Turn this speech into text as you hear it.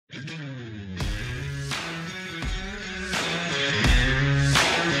A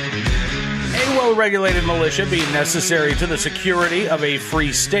well-regulated militia being necessary to the security of a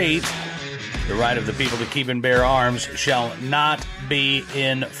free state. The right of the people to keep and bear arms shall not be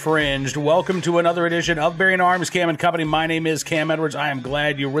infringed. Welcome to another edition of Bearing Arms, Cam and Company. My name is Cam Edwards. I am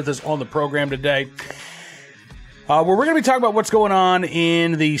glad you're with us on the program today. Where we're going to be talking about what's going on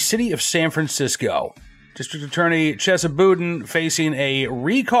in the city of San Francisco. District Attorney Chesa Boudin facing a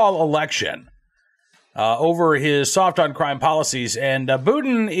recall election over his soft on crime policies. And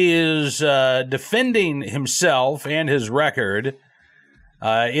Boudin is defending himself and his record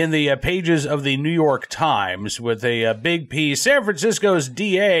in the pages of the New York Times with a big piece. San Francisco's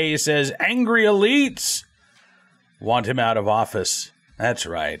DA says angry elites want him out of office. That's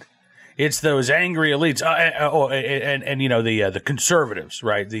right. It's those angry elites, and you know, the conservatives,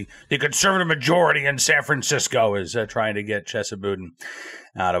 right? The conservative majority in San Francisco is trying to get Chesa Boudin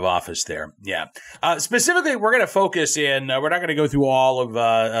out of office there. Yeah. Specifically, we're going to focus in, we're not going to go through all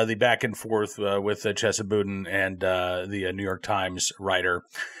of the back and forth with Chesa Boudin and the New York Times writer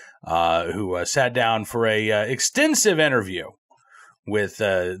who sat down for a extensive interview with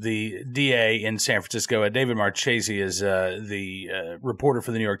the DA in San Francisco. David Marchese is the reporter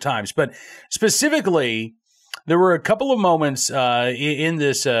for the New York Times. But specifically, there were a couple of moments in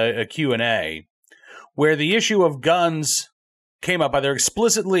this Q&A where the issue of guns came up either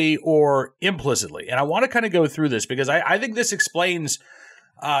explicitly or implicitly. And I want to kind of go through this because I think this explains,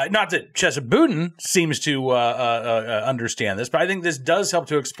 not that Chesa Boudin seems to understand this, but I think this does help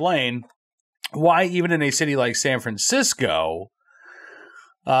to explain why even in a city like San Francisco,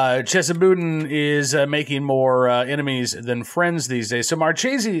 Chesa Boudin is making more enemies than friends these days. So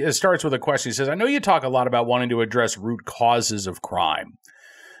Marchese starts with a question. He says, I know you talk a lot about wanting to address root causes of crime,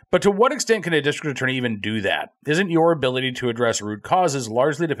 but to what extent can a district attorney even do that? Isn't your ability to address root causes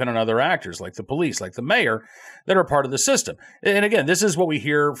largely dependent on other actors like the police, like the mayor, that are part of the system? And again, this is what we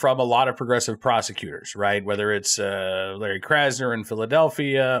hear from a lot of progressive prosecutors, right? Whether it's Larry Krasner in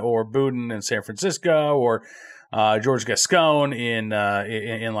Philadelphia or Boudin in San Francisco or George Gascon in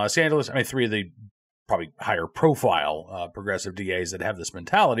Los Angeles. I mean, three of the probably higher profile progressive DAs that have this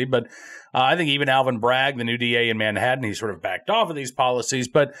mentality. But I think even Alvin Bragg, the new DA in Manhattan, he sort of backed off of these policies.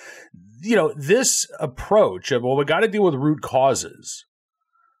 But, you know, this approach of, well, we got to deal with root causes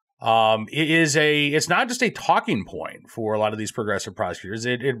it's not just a talking point for a lot of these progressive prosecutors.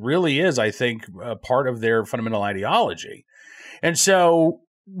 It really is, I think, a part of their fundamental ideology. And so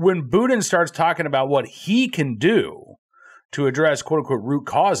when Boudin starts talking about what he can do to address quote-unquote root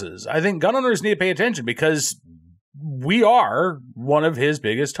causes, I think gun owners need to pay attention because we are one of his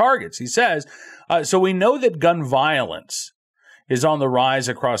biggest targets. He says, so we know that gun violence is on the rise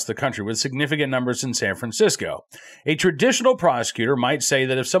across the country with significant numbers in San Francisco. A traditional prosecutor might say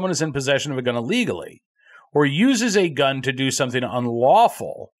that if someone is in possession of a gun illegally or uses a gun to do something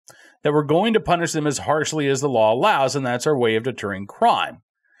unlawful, that we're going to punish them as harshly as the law allows, and that's our way of deterring crime.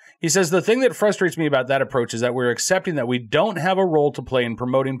 He says, the thing that frustrates me about that approach is that we're accepting that we don't have a role to play in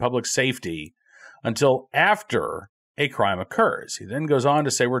promoting public safety until after a crime occurs. He then goes on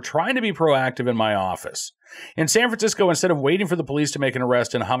to say, we're trying to be proactive in my office. In San Francisco, instead of waiting for the police to make an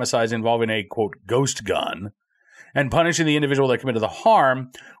arrest in homicides involving a, quote, ghost gun and punishing the individual that committed the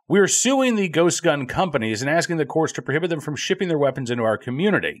harm, we're suing the ghost gun companies and asking the courts to prohibit them from shipping their weapons into our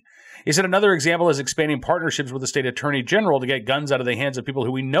community. He said another example is expanding partnerships with the state attorney general to get guns out of the hands of people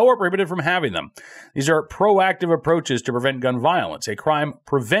who we know are prohibited from having them. These are proactive approaches to prevent gun violence, a crime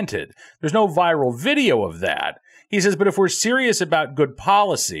prevented. There's no viral video of that. He says, but if we're serious about good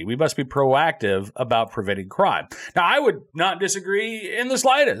policy, we must be proactive about preventing crime. Now, I would not disagree in the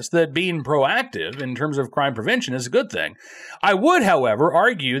slightest that being proactive in terms of crime prevention is a good thing. I would, however,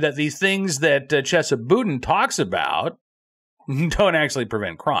 argue that the things that Chesa Boudin talks about don't actually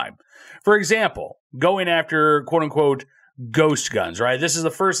prevent crime. For example, going after, quote-unquote, ghost guns, right? This is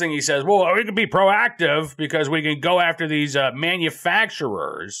the first thing he says, well, we can be proactive because we can go after these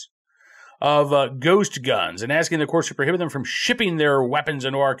manufacturers of ghost guns and asking the courts to prohibit them from shipping their weapons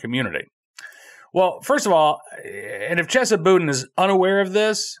into our community. Well, first of all, and if Chesa Boudin is unaware of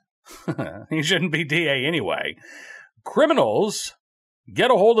this, he shouldn't be DA anyway. Criminals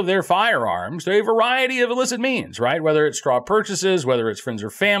get a hold of their firearms through a variety of illicit means, right? Whether it's straw purchases, whether it's friends or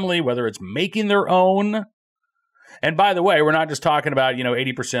family, whether it's making their own. And by the way, we're not just talking about,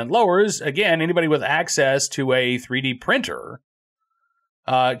 80% lowers. Again, anybody with access to a 3D printer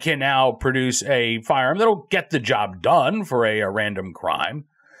can now produce a firearm that'll get the job done for a random crime.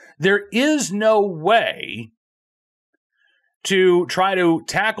 There is no way to try to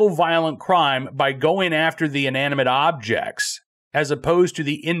tackle violent crime by going after the inanimate objects as opposed to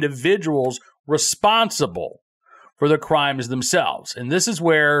the individuals responsible for the crimes themselves. And this is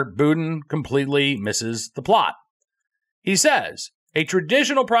where Boudin completely misses the plot. He says, a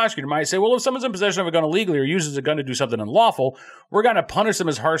traditional prosecutor might say, well, if someone's in possession of a gun illegally or uses a gun to do something unlawful, we're going to punish them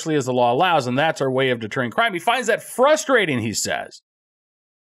as harshly as the law allows, and that's our way of deterring crime. He finds that frustrating, he says.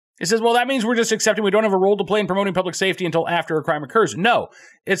 He says, well, that means we're just accepting we don't have a role to play in promoting public safety until after a crime occurs. No,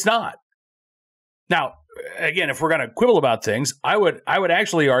 it's not. Now, again, if we're going to quibble about things, I would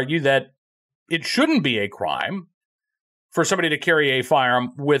actually argue that it shouldn't be a crime for somebody to carry a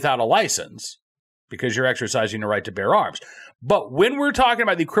firearm without a license because you're exercising the right to bear arms. But when we're talking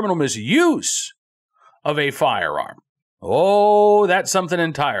about the criminal misuse of a firearm, oh, that's something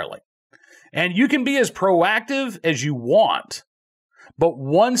entirely. And you can be as proactive as you want, but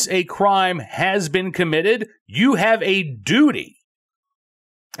once a crime has been committed, you have a duty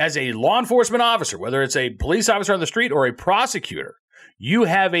as a law enforcement officer, whether it's a police officer on the street or a prosecutor, you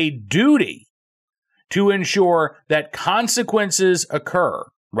have a duty to ensure that consequences occur,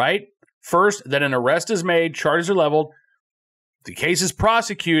 right? First, that an arrest is made, charges are leveled, the case is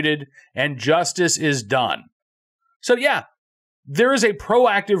prosecuted, and justice is done. So yeah, there is a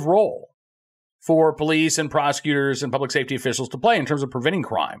proactive role for police and prosecutors and public safety officials to play in terms of preventing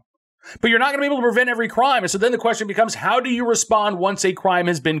crime. But you're not going to be able to prevent every crime. And so then the question becomes, how do you respond once a crime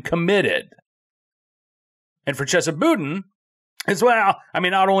has been committed? And for Chesa Boudin, it's, well, I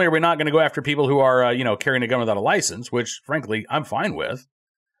mean, not only are we not going to go after people who are, carrying a gun without a license, which, frankly, I'm fine with,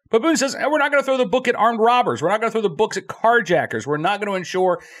 but Boudin says, we're not going to throw the book at armed robbers. We're not going to throw the books at carjackers. We're not going to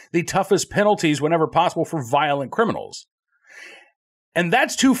ensure the toughest penalties whenever possible for violent criminals. And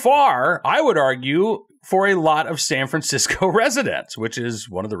that's too far, I would argue, for a lot of San Francisco residents, which is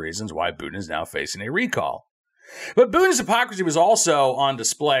one of the reasons why Boudin is now facing a recall. But Boudin's hypocrisy was also on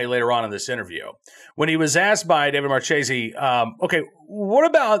display later on in this interview when he was asked by David Marchese, okay, what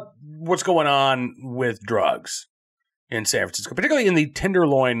about what's going on with drugs in San Francisco, particularly in the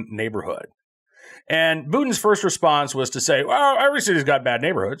Tenderloin neighborhood? And Boudin's first response was to say, well, every city's got bad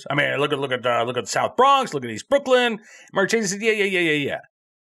neighborhoods. I mean, look at South Bronx, look at East Brooklyn. Marchese said, yeah.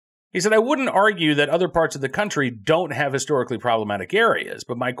 He said, I wouldn't argue that other parts of the country don't have historically problematic areas,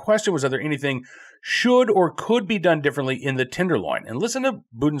 but my question was, are there anything should or could be done differently in the Tenderloin? And listen to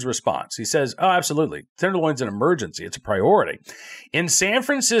Boudin's response. He says, oh, absolutely. Tenderloin's an emergency. It's a priority. In San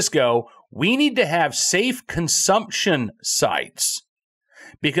Francisco, we need to have safe consumption sites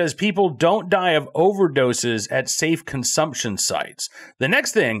because people don't die of overdoses at safe consumption sites. The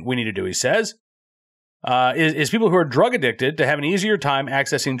next thing we need to do, he says, is people who are drug addicted to have an easier time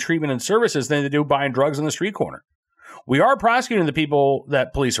accessing treatment and services than they do buying drugs on the street corner. We are prosecuting the people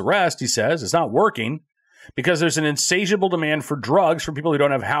that police arrest, he says. It's not working because there's an insatiable demand for drugs for people who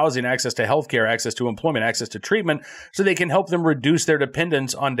don't have housing, access to healthcare, access to employment, access to treatment, so they can help them reduce their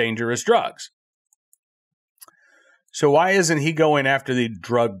dependence on dangerous drugs. So why isn't he going after the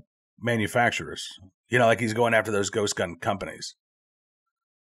drug manufacturers? Like he's going after those ghost gun companies.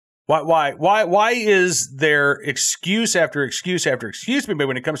 Why is there excuse after excuse after excuse being made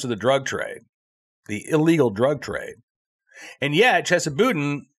when it comes to the drug trade, the illegal drug trade? And yet, Chesa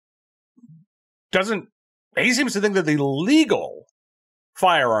Boudin he seems to think that the legal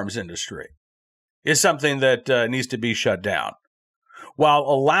firearms industry is something that needs to be shut down, while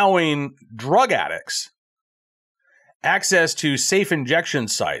allowing drug addicts access to safe injection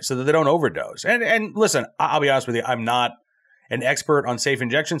sites so that they don't overdose. And listen, I'll be honest with you, I'm not an expert on safe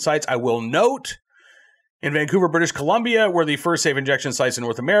injection sites. I will note in Vancouver, British Columbia, where the first safe injection sites in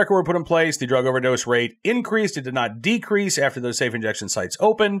North America were put in place, the drug overdose rate increased. It did not decrease after those safe injection sites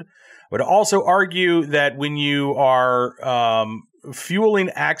opened. I would also argue that when you are fueling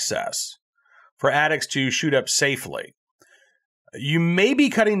access for addicts to shoot up safely, you may be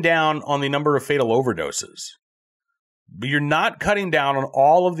cutting down on the number of fatal overdoses, but you're not cutting down on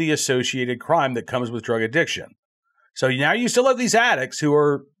all of the associated crime that comes with drug addiction. So now you still have these addicts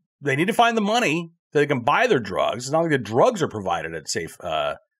they need to find the money that they can buy their drugs. It's not like the drugs are provided at safe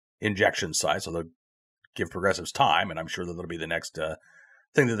injection sites, so they'll give progressives time, and I'm sure that'll be the next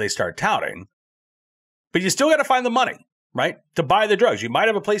thing that they start touting. But you still got to find the money, right, to buy the drugs. You might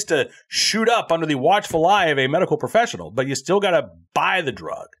have a place to shoot up under the watchful eye of a medical professional, but you still got to buy the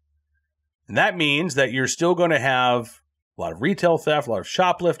drug. And that means that you're still going to have a lot of retail theft, a lot of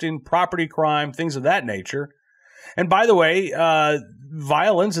shoplifting, property crime, things of that nature. And by the way,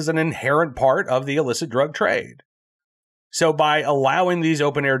 violence is an inherent part of the illicit drug trade. So by allowing these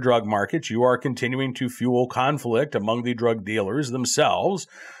open-air drug markets, you are continuing to fuel conflict among the drug dealers themselves,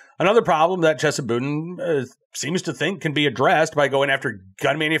 Another problem that Chesa Boudin seems to think can be addressed by going after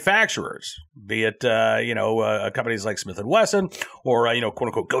gun manufacturers, be it, companies like Smith & Wesson or,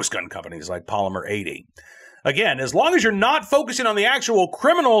 quote-unquote ghost gun companies like Polymer 80. Again, as long as you're not focusing on the actual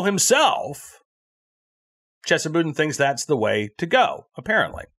criminal himself, Chesa Boudin thinks that's the way to go,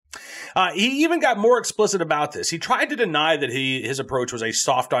 apparently. He even got more explicit about this. He tried to deny that his approach was a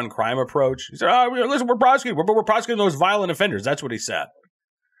soft-on-crime approach. He said, listen, we're prosecuting those violent offenders. That's what he said.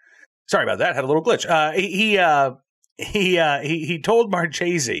 Sorry about that. Had a little glitch. He told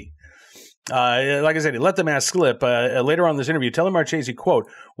Marchese, like I said, he let the mask slip later on in this interview, telling Marchese, quote,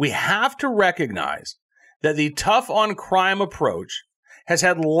 "We have to recognize that the tough-on-crime approach has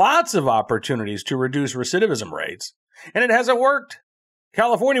had lots of opportunities to reduce recidivism rates, and it hasn't worked.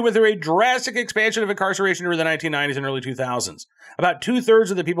 California went through a drastic expansion of incarceration during the 1990s and early 2000s. About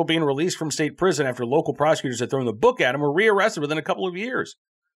two-thirds of the people being released from state prison after local prosecutors had thrown the book at them were rearrested within a couple of years."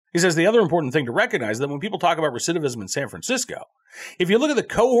 He says the other important thing to recognize is that when people talk about recidivism in San Francisco, if you look at the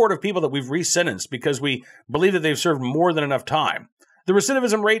cohort of people that we've resentenced because we believe that they've served more than enough time, the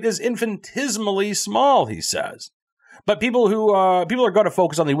recidivism rate is infinitesimally small, he says. But people are going to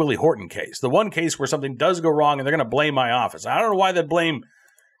focus on the Willie Horton case, the one case where something does go wrong and they're going to blame my office. I don't know why they blame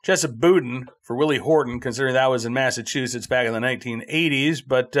Chesa Boudin for Willie Horton, considering that was in Massachusetts back in the 1980s.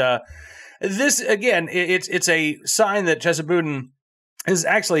 But this, again, it's a sign that Chesa Boudin is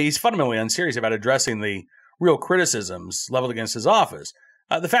actually, he's fundamentally unserious about addressing the real criticisms leveled against his office.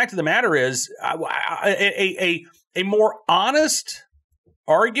 The fact of the matter is, a more honest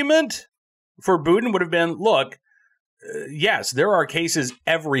argument for Boudin would have been, look, yes, there are cases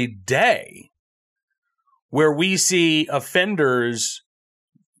every day where we see offenders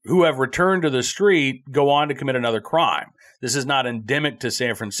who have returned to the street go on to commit another crime. This is not endemic to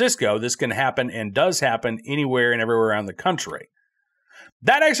San Francisco. This can happen and does happen anywhere and everywhere around the country.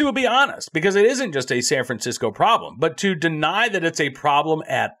 That actually would be honest, because it isn't just a San Francisco problem. But to deny that it's a problem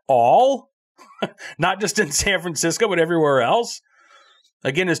at all, not just in San Francisco, but everywhere else,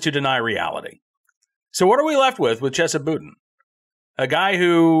 again, is to deny reality. So what are we left with Chesa Boudin? A guy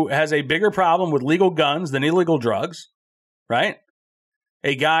who has a bigger problem with legal guns than illegal drugs, right?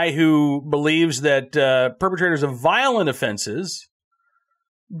 A guy who believes that perpetrators of violent offenses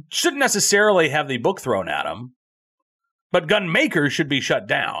shouldn't necessarily have the book thrown at them, but gun makers should be shut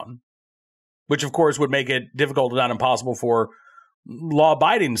down, which, of course, would make it difficult, if not impossible, for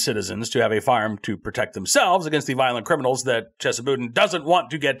law-abiding citizens to have a firearm to protect themselves against the violent criminals that Chesa Boudin doesn't want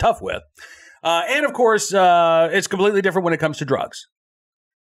to get tough with. And, of course, it's completely different when it comes to drugs,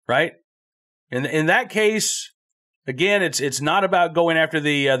 right? In that case, again, it's not about going after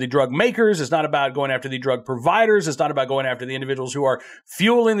the drug makers. It's not about going after the drug providers. It's not about going after the individuals who are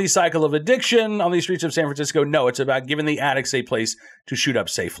fueling the cycle of addiction on the streets of San Francisco. No, it's about giving the addicts a place to shoot up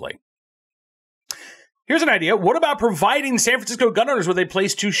safely. Here's an idea. What about providing San Francisco gun owners with a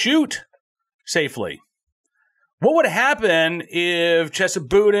place to shoot safely? What would happen if Chesa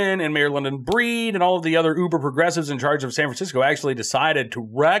Boudin and Mayor London Breed and all of the other uber progressives in charge of San Francisco actually decided to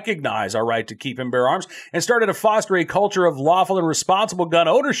recognize our right to keep and bear arms and started to foster a culture of lawful and responsible gun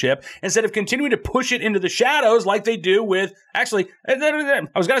ownership instead of continuing to push it into the shadows like they do with, actually, I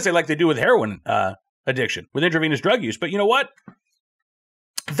was going to say like they do with heroin addiction, with intravenous drug use. But you know what?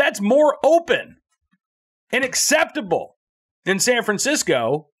 That's more open and acceptable in San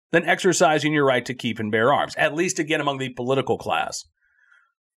Francisco than exercising your right to keep and bear arms, at least again among the political class,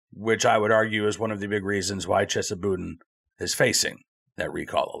 which I would argue is one of the big reasons why Chesa Boudin is facing that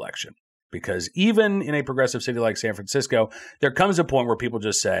recall election. Because even in a progressive city like San Francisco, there comes a point where people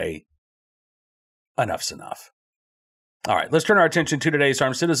just say, enough's enough. All right, let's turn our attention to today's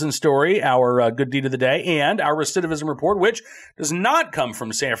Armed Citizen story, our good deed of the day, and our recidivism report, which does not come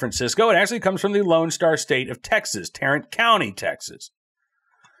from San Francisco. It actually comes from the Lone Star State of Texas, Tarrant County, Texas,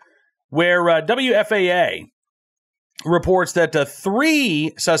 where WFAA reports that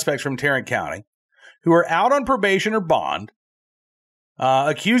 3 suspects from Tarrant County who are out on probation or bond,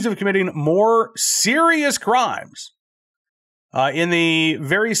 accused of committing more serious crimes in the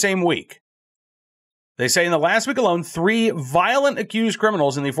very same week. They say in the last week alone, 3 violent accused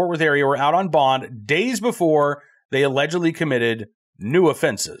criminals in the Fort Worth area were out on bond days before they allegedly committed new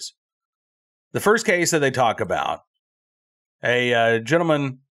offenses. The first case that they talk about, a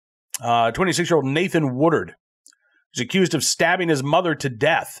gentleman, 26-year-old Nathan Woodard, is accused of stabbing his mother to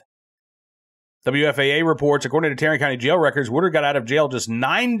death. WFAA reports, according to Tarrant County jail records, Woodard got out of jail just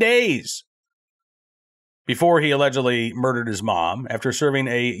 9 days before he allegedly murdered his mom after serving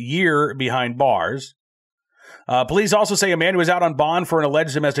a year behind bars. Police also say a man who was out on bond for an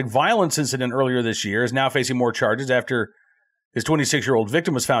alleged domestic violence incident earlier this year is now facing more charges after His 26-year-old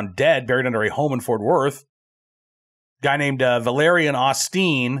victim was found dead, buried under a home in Fort Worth. Guy named Valerian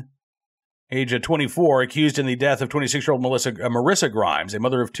Austin, age 24, accused in the death of 26-year-old Marissa Grimes, a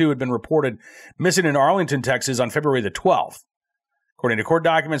mother of two, had been reported missing in Arlington, Texas on February the 12th. According to court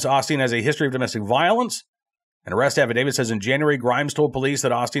documents, Austin has a history of domestic violence. An arrest affidavit says in January, Grimes told police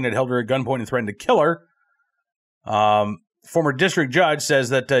that Austin had held her at gunpoint and threatened to kill her. Former district judge says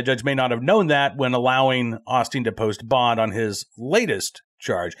that judge may not have known that when allowing Austin to post bond on his latest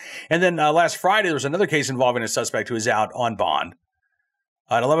charge. And then last Friday, there was another case involving a suspect who is out on bond.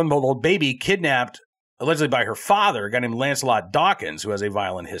 An 11-month-old baby kidnapped allegedly by her father, a guy named Lancelot Dawkins, who has a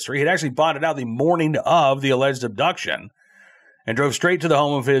violent history. He had actually bonded out the morning of the alleged abduction and drove straight to the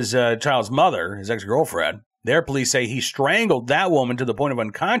home of his child's mother, his ex-girlfriend. There, police say he strangled that woman to the point of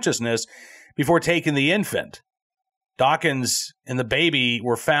unconsciousness before taking the infant. Dawkins and the baby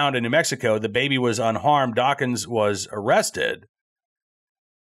were found in New Mexico. The baby was unharmed. Dawkins was arrested.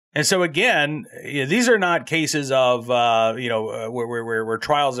 And so, again, these are not cases of, where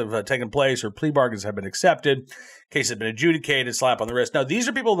trials have taken place or plea bargains have been accepted, cases have been adjudicated, slap on the wrist. No, these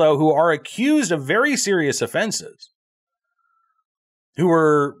are people, though, who are accused of very serious offenses, who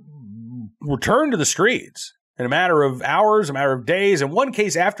were returned to the streets in a matter of hours, a matter of days, in one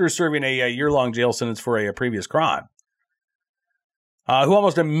case after serving a year-long jail sentence for a previous crime, who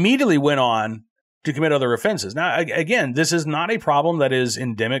almost immediately went on to commit other offenses. Now, again, this is not a problem that is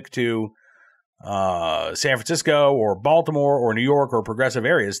endemic to San Francisco or Baltimore or New York or progressive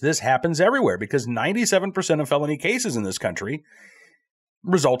areas. This happens everywhere because 97% of felony cases in this country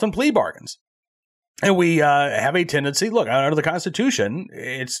result in plea bargains. And we have a tendency, look, under the Constitution,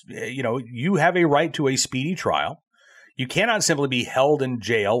 it's, you have a right to a speedy trial. You cannot simply be held in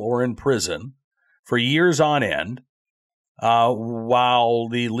jail or in prison for years on end while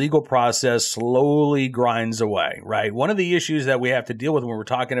the legal process slowly grinds away, right? One of the issues that we have to deal with when we're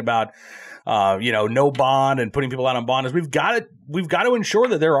talking about, no bond and putting people out on bond is we've got to ensure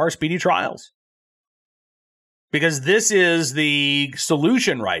that there are speedy trials, because this is the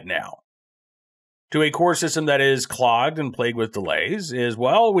solution right now to a court system that is clogged and plagued with delays. Is,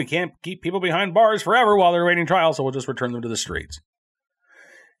 well, we can't keep people behind bars forever while they're awaiting trial, so we'll just return them to the streets.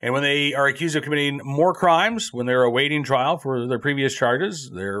 And when they are accused of committing more crimes, when they're awaiting trial for their previous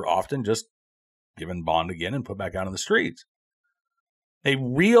charges, they're often just given bond again and put back out on the streets. A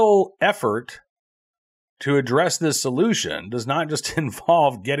real effort to address this solution does not just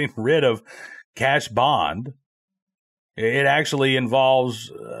involve getting rid of cash bond. It actually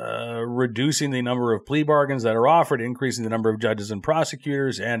involves reducing the number of plea bargains that are offered, increasing the number of judges and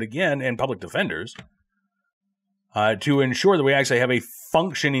prosecutors, and public defenders, to ensure that we actually have a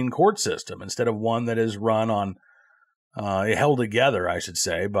functioning court system instead of one that is run on, held together, I should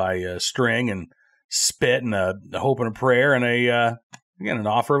say, by string and spit and a hope and a prayer and an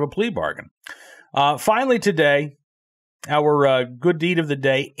offer of a plea bargain. Finally today, our good deed of the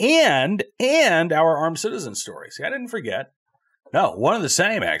day and our armed citizen story. See, I didn't forget. No, one and the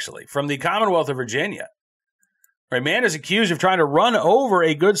same, actually, from the Commonwealth of Virginia. A man is accused of trying to run over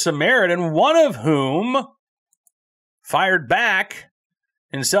a Good Samaritan, one of whom fired back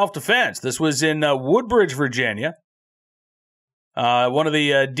in self-defense. This was in Woodbridge, Virginia, one of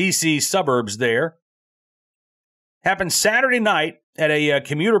the D.C. suburbs there. Happened Saturday night at a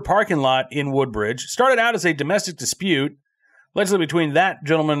commuter parking lot in Woodbridge. Started out as a domestic dispute, allegedly between that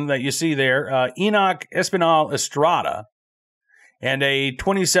gentleman that you see there, Enoch Espinal Estrada, and a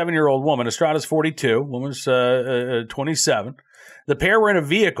 27-year-old woman. Estrada's 42, woman's 27. The pair were in a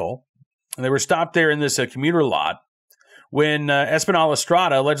vehicle, and they were stopped there in this commuter lot when Espinal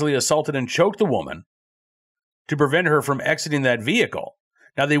Estrada allegedly assaulted and choked the woman to prevent her from exiting that vehicle.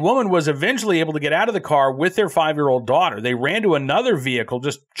 Now, the woman was eventually able to get out of the car with their 5-year-old daughter. They ran to another vehicle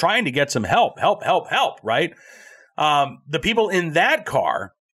just trying to get some help, right? The people in that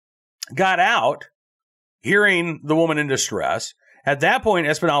car got out, hearing the woman in distress. At that point,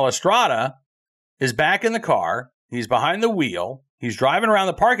 Espinal Estrada is back in the car. He's behind the wheel. He's driving around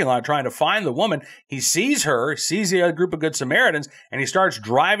the parking lot trying to find the woman. He sees her, sees the other group of Good Samaritans, and he starts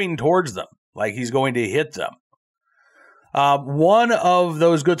driving towards them like he's going to hit them. One of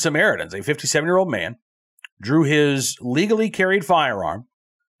those Good Samaritans, a 57-year-old man, drew his legally carried firearm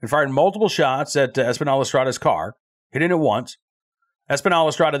and fired multiple shots at Espinal Estrada's car, hitting it once. Espinal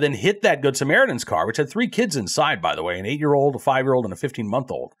Estrada then hit that Good Samaritan's car, which had 3 kids inside, by the way, an 8-year-old, a 5-year-old, and a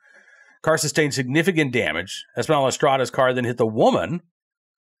 15-month-old. Car sustained significant damage. Espinal Estrada's car then hit the woman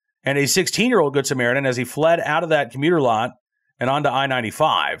and a 16-year-old Good Samaritan as he fled out of that commuter lot and onto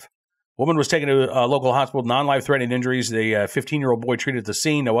I-95. Woman was taken to a local hospital with non-life-threatening injuries. The 15-year-old boy treated at the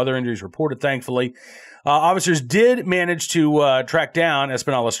scene. No other injuries reported, thankfully. Officers did manage to track down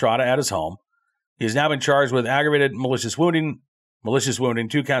Espinal Estrada at his home. He has now been charged with aggravated malicious wounding,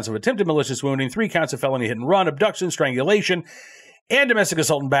 2 counts of attempted malicious wounding, 3 counts of felony hit and run, abduction, strangulation, and domestic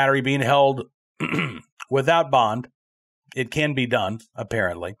assault and battery, being held without bond. It can be done,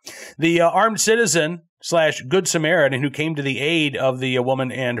 apparently. The armed citizen / Good Samaritan who came to the aid of the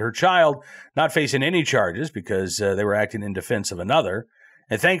woman and her child, not facing any charges because they were acting in defense of another.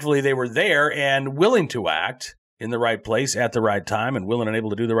 And thankfully, they were there and willing to act in the right place at the right time and willing and able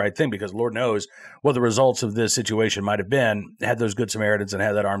to do the right thing, because Lord knows what the results of this situation might have been had those Good Samaritans and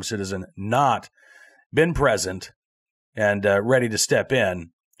had that armed citizen not been present and ready to step in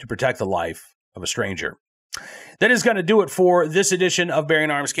to protect the life of a stranger. That is going to do it for this edition of Bearing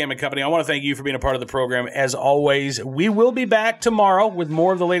Arms Cam & Company. I want to thank you for being a part of the program. As always, we will be back tomorrow with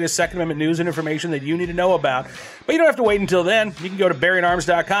more of the latest Second Amendment news and information that you need to know about. But you don't have to wait until then. You can go to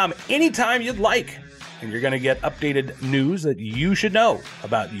bearingarms.com anytime you'd like, and you're going to get updated news that you should know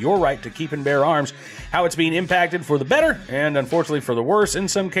about your right to keep and bear arms, how it's being impacted for the better and unfortunately for the worse in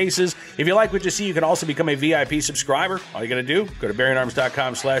some cases. If you like what you see, you can also become a VIP subscriber. All you got to do, go to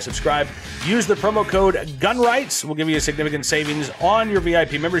bearingarms.com/subscribe. Use the promo code GUNRIGHTS. We'll give you a significant savings on your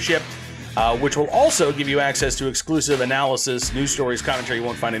VIP membership, which will also give you access to exclusive analysis, news stories, commentary you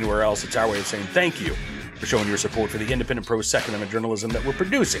won't find anywhere else. It's our way of saying thank you for showing your support for the independent pro-Second Amendment journalism that we're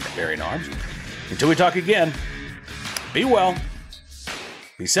producing at Bearing Arms. Until we talk again, be well,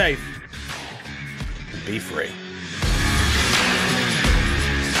 be safe, and be free.